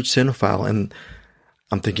 I'm a huge cinephile, and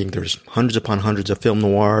I'm thinking there's hundreds upon hundreds of film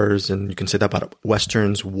noirs, and you can say that about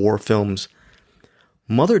westerns, war films.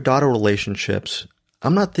 Mother-daughter relationships,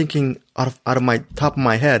 I'm not thinking out of my top of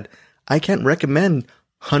my head. I can't recommend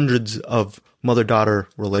hundreds of mother-daughter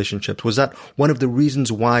relationships. Was that one of the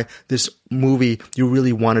reasons why this movie, you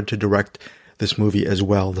really wanted to direct this movie as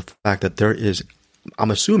well? The fact that there is,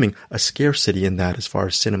 I'm assuming, a scarcity in that as far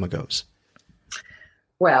as cinema goes.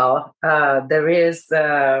 Well, there is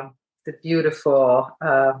the beautiful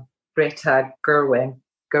Greta Gerwig.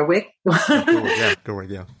 Gerwig? Gerwig,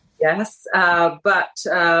 yeah. Yes, but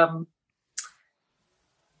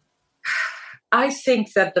I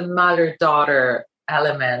think that the mother-daughter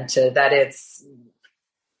element, that it's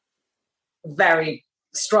very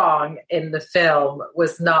strong in the film,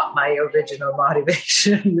 was not my original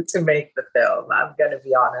motivation to make the film. I'm going to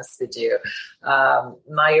be honest with you.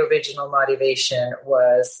 My original motivation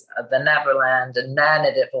was the Neverland, and then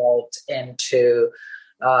it evolved into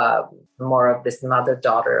more of this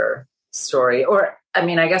mother-daughter story. Or, I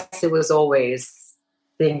mean, I guess it was always,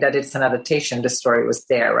 being that it's an adaptation, the story was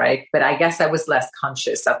there, right? But I guess I was less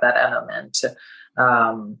conscious of that element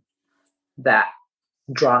that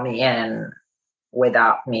draw me in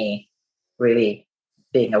without me really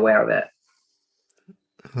being aware of it.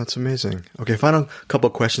 That's amazing. Okay, final couple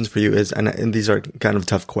of questions for you is, and these are kind of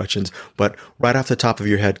tough questions, but right off the top of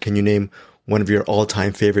your head, can you name one of your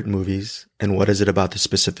all-time favorite movies, and what is it about the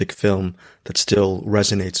specific film that still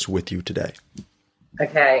resonates with you today?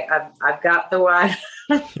 Okay, I've got the one.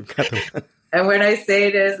 You've got the one. And when I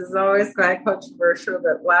say this, it's always quite controversial,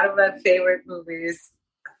 but one of my favorite movies,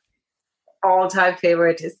 all-time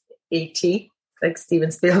favorite, is E.T., like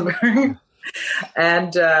Steven Spielberg.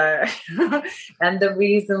 And the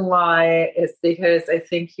reason why is because I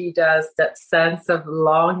think he does that sense of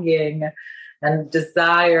longing and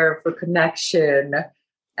desire for connection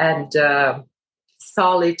and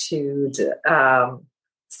solitude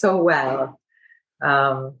so well.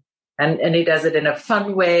 And he does it in a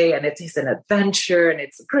fun way, and it's an adventure, and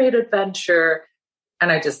it's a great adventure.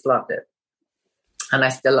 And I just loved it. And I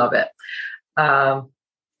still love it.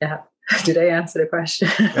 Yeah. Did I answer the question?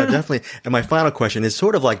 Yeah, definitely. And my final question is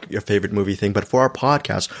sort of like your favorite movie thing, but for our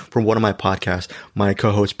podcast, for one of my podcasts, my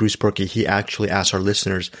co-host Bruce Berkey, he actually asked our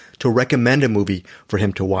listeners to recommend a movie for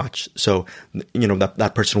him to watch. So,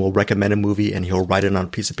 that person will recommend a movie, and he'll write it on a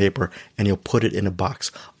piece of paper, and he'll put it in a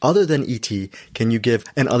box. Other than E.T., can you give,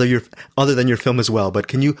 and other than your film as well, but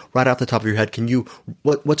can you, right off the top of your head,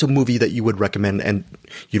 what's a movie that you would recommend and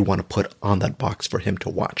you'd want to put on that box for him to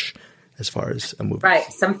watch? As far as a movie. Right.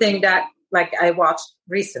 Something that I watched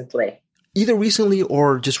recently. Either recently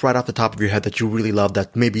or just right off the top of your head that you really love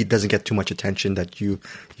that maybe doesn't get too much attention that you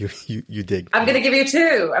dig. I'm going to give you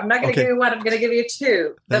two. I'm not going to give you one. I'm going to give you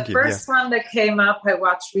two. The first one that came up, I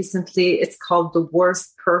watched recently, it's called The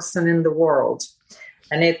Worst Person in the World.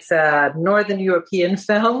 And it's a Northern European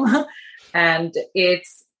film. And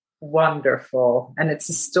it's wonderful. And it's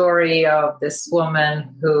a story of this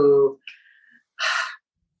woman who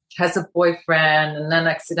has a boyfriend and then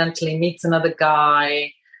accidentally meets another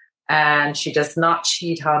guy, and she does not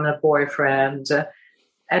cheat on her boyfriend.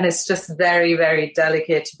 And it's just very, very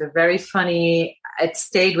delicate, but very funny. It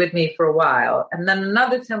stayed with me for a while. And then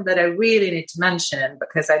another film that I really need to mention,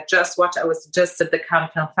 because I was just at the Cannes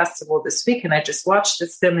Film Festival this week, and I just watched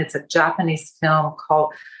this film. It's a Japanese film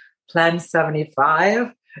called Plan 75.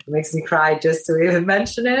 It makes me cry just to even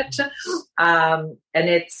mention it. And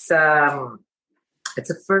it's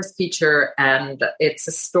a first feature, and it's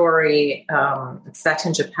a story set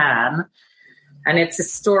in Japan. And it's a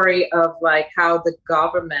story of how the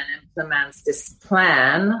government implements this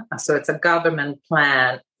plan. So it's a government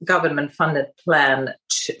funded plan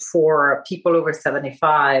for people over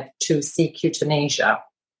 75 to seek euthanasia.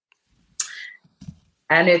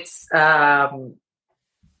 And it's, I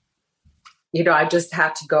just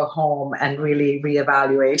had to go home and really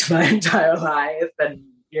reevaluate my entire life and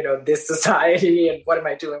this society and what am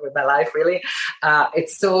I doing with my life, really?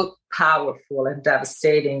 It's so powerful and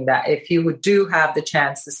devastating that if you do have the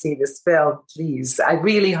chance to see this film, please, I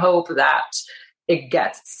really hope that it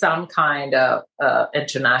gets some kind of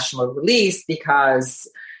international release, because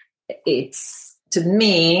to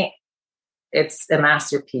me, it's a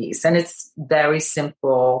masterpiece, and it's very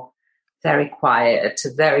simple, very quiet,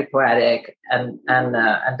 very poetic, and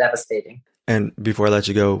devastating. And before I let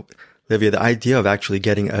you go, Livia, the idea of actually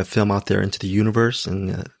getting a film out there into the universe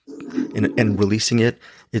and releasing it,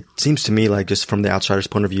 it seems to me like, just from the outsider's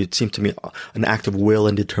point of view, it seems to me an act of will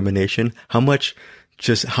and determination. How much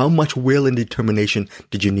will and determination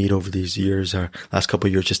did you need over these years or last couple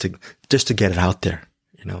of years just to get it out there?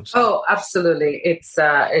 So. Oh, absolutely. It's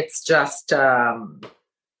just, I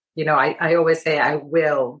always say I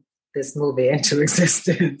will this movie into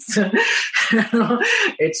existence.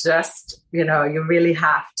 It's just, you really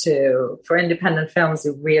have to, for independent films,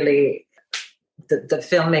 the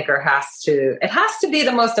filmmaker it has to be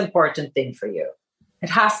the most important thing for you.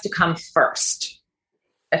 It has to come first.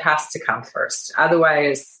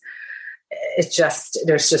 Otherwise, it's just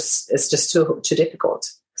too difficult.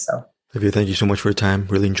 So. Livia, thank you so much for your time.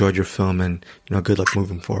 Really enjoyed your film, and good luck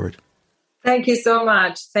moving forward. Thank you so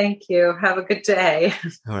much. Thank you. Have a good day.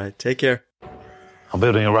 All right. Take care. I'm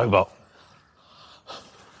building a robot.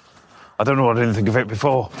 I don't know what I didn't think of it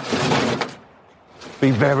before.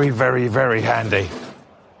 Be very, very, very handy.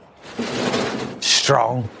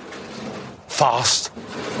 Strong, fast,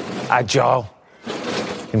 agile.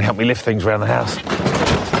 Can help me lift things around the house.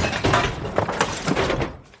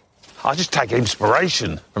 I just take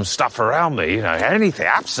inspiration from stuff around me, anything,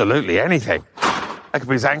 absolutely anything. That could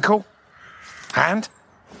be his ankle, hand.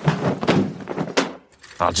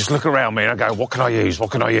 I'll just look around me and I go, what can I use? What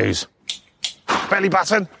can I use? Belly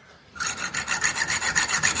button.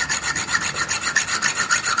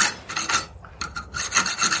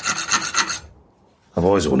 I've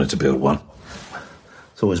always wanted to build one.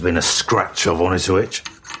 It's always been a scratch I've wanted to itch.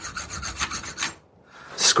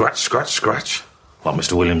 Scratch, scratch, scratch. Like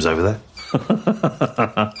Mr. Williams over there.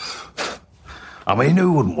 I mean,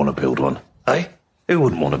 who wouldn't want to build one? Eh? Who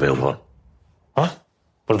wouldn't want to build one? Huh?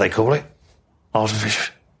 What do they call it? What is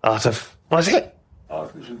it?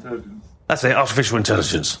 Artificial intelligence. That's it, artificial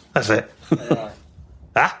intelligence. That's it. AI.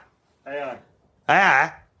 Huh? AI.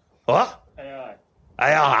 AI? What? AI.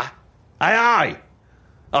 AI? AI?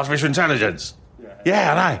 Artificial intelligence?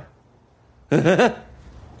 Yeah, I know.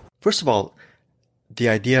 First of all, the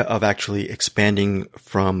idea of actually expanding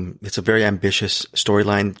it's a very ambitious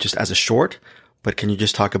storyline just as a short, but can you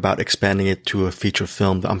just talk about expanding it to a feature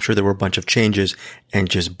film? I'm sure there were a bunch of changes and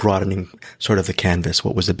just broadening sort of the canvas.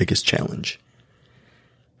 What was the biggest challenge?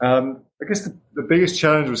 I guess the biggest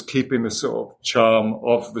challenge was keeping the sort of charm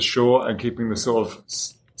of the short and keeping the sort of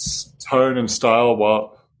tone and style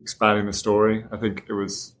while expanding the story. I think it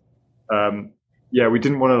was, we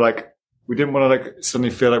didn't want to suddenly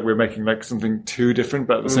feel like we were making like something too different,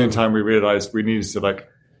 but at the same time we realized we needed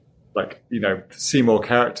to see more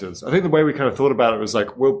characters. I think the way we kind of thought about it was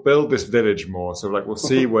like, we'll build this village more. So like, we'll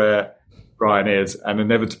see where Brian is, and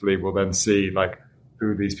inevitably we'll then see like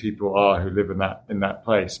who these people are who live in that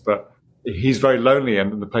place. But he's very lonely,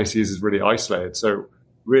 and the place he is really isolated. So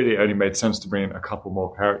really it only made sense to bring in a couple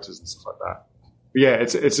more characters and stuff like that. But yeah,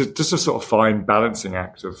 it's just a sort of fine balancing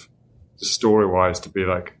act of just story-wise to be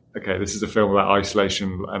like, okay, this is a film about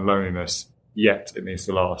isolation and loneliness, yet it needs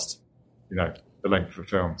to last, the length of a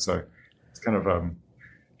film. So it's kind of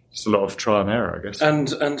just a lot of trial and error, I guess. And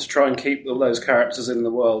to try and keep all those characters in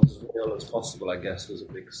the world as real as possible, I guess, was a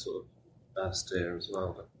big sort of steer as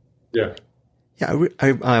well. But. Yeah. Yeah,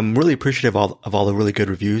 I'm really appreciative of all the really good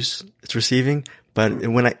reviews it's receiving. But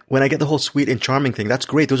when I get the whole sweet and charming thing, that's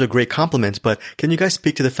great. Those are great compliments. But can you guys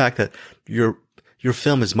speak to the fact that your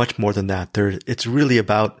film is much more than that? It's really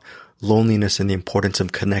about loneliness and the importance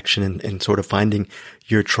of connection and sort of finding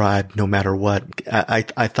your tribe no matter what.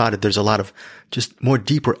 I thought that there's a lot of just more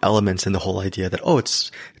deeper elements in the whole idea that,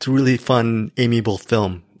 it's a really fun, amiable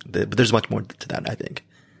film. But there's much more to that, I think.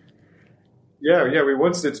 Yeah, we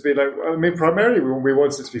wanted it to be like, primarily we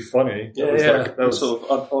wanted it to be funny. That was sort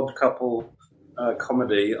of odd couple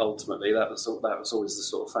comedy, ultimately. That was always the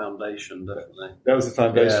sort of foundation, definitely. That was the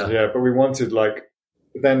foundation, yeah. But we wanted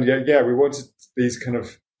we wanted these kind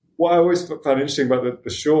of, what I always found interesting about the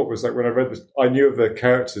short was like when I read I knew of the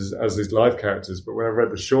characters as these live characters, but when I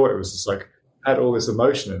read the short, it was just like, had all this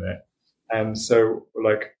emotion in it. And so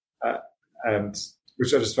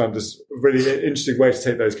which I just found this really interesting way to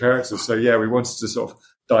take those characters. So yeah, we wanted to sort of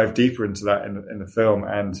dive deeper into that in the film.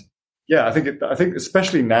 And yeah, I think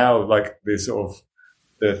especially now, like the sort of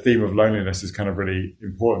the theme of loneliness is kind of really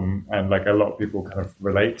important, and like a lot of people kind of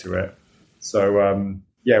relate to it. So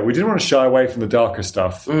we didn't want to shy away from the darker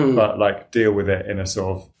stuff, but like deal with it in a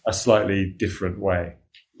sort of a slightly different way.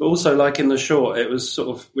 But also, like in the short, it was sort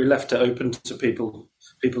of, we left it open to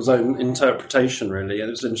people's own interpretation, really. And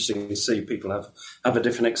it was interesting to see people have a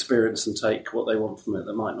different experience and take what they want from it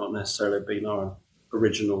that might not necessarily have been our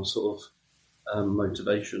original sort of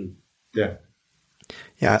motivation. Yeah.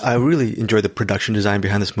 Yeah, I really enjoyed the production design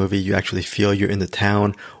behind this movie. You actually feel you're in the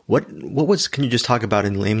town. What was, can you just talk about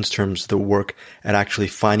in layman's terms, the work at actually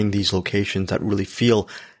finding these locations that really feel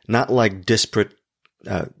not like disparate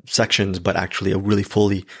sections, but actually a really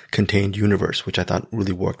fully contained universe, which I thought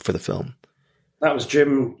really worked for the film? That was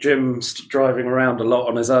Jim driving around a lot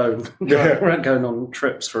on his own, going on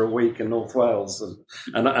trips for a week in North Wales,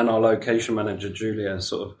 and our location manager Julia,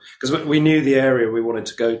 sort of, because we knew the area we wanted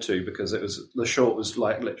to go to, because the short was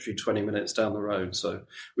like literally 20 minutes down the road, so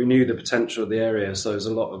we knew the potential of the area. So there's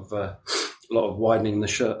a lot of widening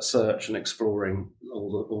the search and exploring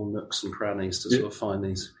all nooks and crannies to sort of find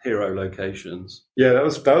these hero locations. Yeah, that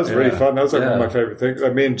was really fun. That was like one of my favourite things.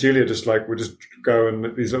 Like, me and Julia would just go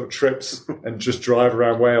on these little trips and just drive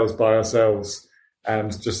around Wales by ourselves,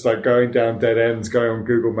 and just like going down dead ends, going on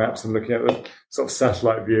Google Maps and looking at the sort of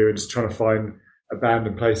satellite view and just trying to find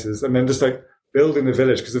abandoned places, and then just like building the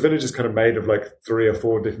village, because the village is kind of made of like 3 or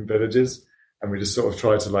 4 different villages, and we just sort of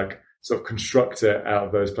try to like sort of construct it out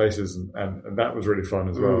of those places, and that was really fun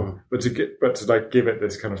as well. But to like give it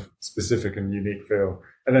this kind of specific and unique feel.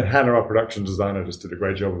 And then Hannah, our production designer, just did a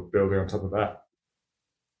great job of building on top of that.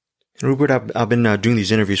 And Rupert, I've been doing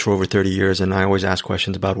these interviews for over 30 years, and I always ask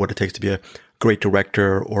questions about what it takes to be a great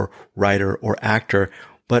director or writer or actor.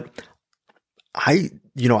 But I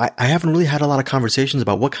haven't really had a lot of conversations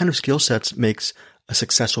about what kind of skill sets makes a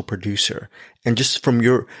successful producer. And just from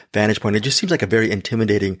your vantage point, it just seems like a very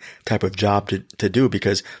intimidating type of job to do,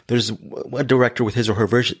 because there's a director with his or her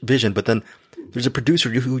vision, but then there's a producer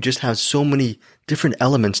who just has so many different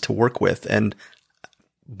elements to work with. And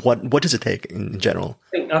what does it take in general?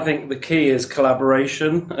 I think the key is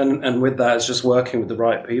collaboration, and with that, it's just working with the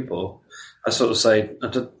right people. I sort of say,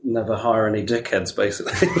 never hire any dickheads,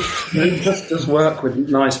 basically. just work with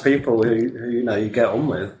nice people who you get on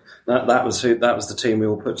with. That was the team we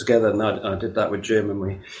all put together, and I did that with Jim.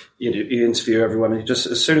 And you interview everyone, and you just,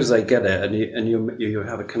 as soon as they get it, and you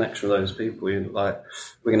have a connection with those people, you're like,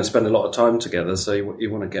 we're going to spend a lot of time together, so you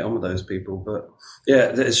want to get on with those people. But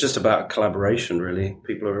yeah, it's just about collaboration, really.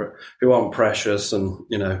 People who aren't precious and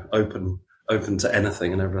open to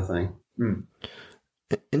anything and everything.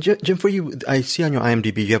 And Jim, for you, I see on your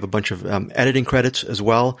IMDb you have a bunch of editing credits as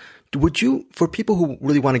well. Would you, for people who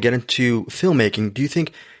really want to get into filmmaking, do you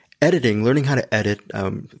think editing, learning how to edit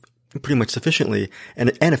pretty much sufficiently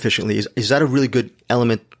and efficiently, is that a really good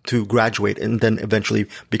element to graduate and then eventually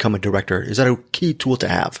become a director? Is that a key tool to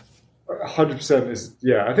have? 100% is,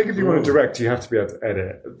 yeah. I think if you want to direct, you have to be able to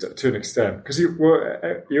edit to an extent, because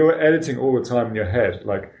you're editing all the time in your head.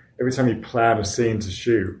 Like every time you plan a scene to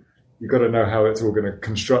shoot, you've got to know how it's all going to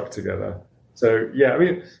construct together. So yeah, I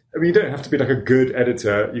mean, you don't have to be like a good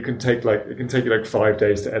editor. You can take you like 5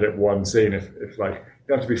 days to edit one scene if like,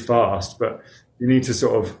 you don't have to be fast, but you need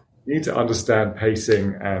to understand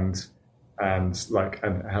pacing and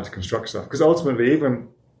how to construct stuff. Because ultimately, even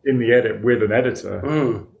in the edit with an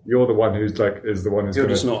editor, you're the one who's you're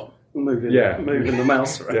just not moving the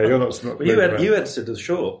mouse around. Yeah, you're not. But you edited the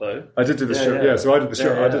short though. I did do the short. Yeah, so I did the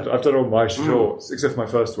short. Yeah. I've done all my shorts except for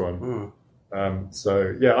my first one.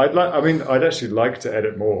 So yeah, I'd actually like to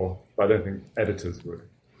edit more, but I don't think editors would.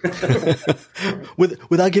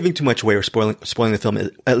 Without giving too much away or spoiling the film,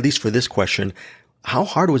 at least for this question, how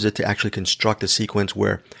hard was it to actually construct a sequence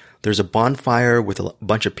where there's a bonfire with a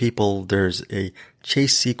bunch of people, there's a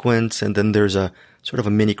chase sequence, and then there's a sort of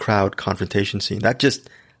a mini crowd confrontation scene?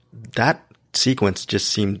 That sequence just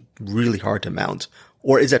seemed really hard to mount.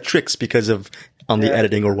 Or is that tricks because of on the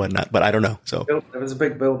editing or whatnot? But I don't know. So there was a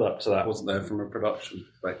big build up to that, wasn't there, from a production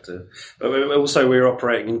perspective? But also we were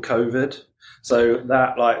operating in COVID. So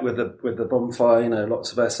that, like with the bonfire,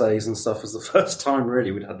 lots of essays and stuff, was the first time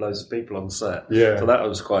really we'd had loads of people on set. Yeah. So that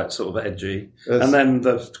was quite sort of edgy. And then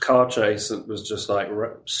the car chase was just like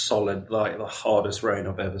solid, like the hardest rain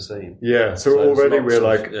I've ever seen. Yeah. So already we're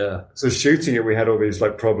like, so shooting it, we had all these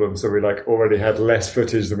like problems. So we like already had less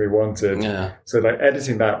footage than we wanted. Yeah. So like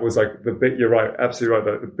editing that was like you're right, absolutely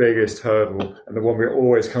right, like the biggest hurdle and the one we're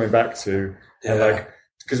always coming back to. Yeah. And like,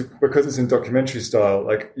 because it's in documentary style,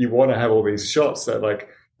 like you want to have all these shots that like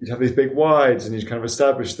you'd have these big wides and you'd kind of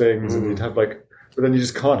establish things and you'd have like, but then you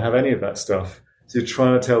just can't have any of that stuff. So you're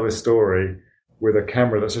trying to tell this story with a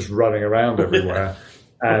camera that's just running around everywhere.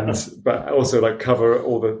 but also like cover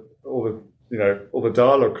all the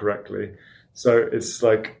dialogue correctly. So it's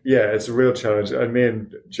like, it's a real challenge. And me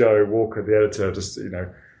and Joe Walker, the editor,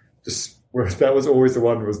 that was always the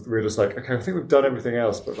one. We were just like, okay, I think we've done everything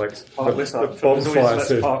else, but like the bonfire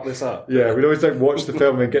scene. Park this up. Yeah, we'd always like watch the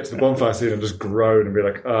film and then get to the bonfire scene and just groan and be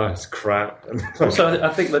like, it's crap. And also,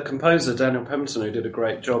 I think the composer Daniel Pemberton, who did a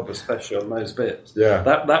great job, especially on those bits. Yeah,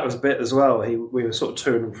 that was a bit as well. We were sort of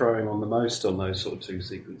toing and froing on the most on those sort of two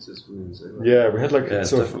sequences. Yeah, we had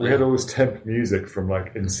we had all this temp music from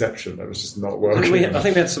like Inception that was just not working. I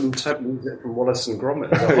think we had some temp music from Wallace and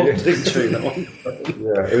Gromit. The whole big tune.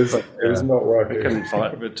 It was not working. We couldn't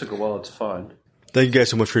find. It took a while to find. Thank you guys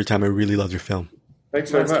so much for your time. I really loved your film.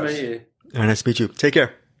 Thanks very much. Nice to meet you. Nice to meet you. Take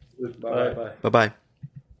care. Bye. Bye-bye.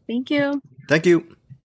 Thank you. Thank you.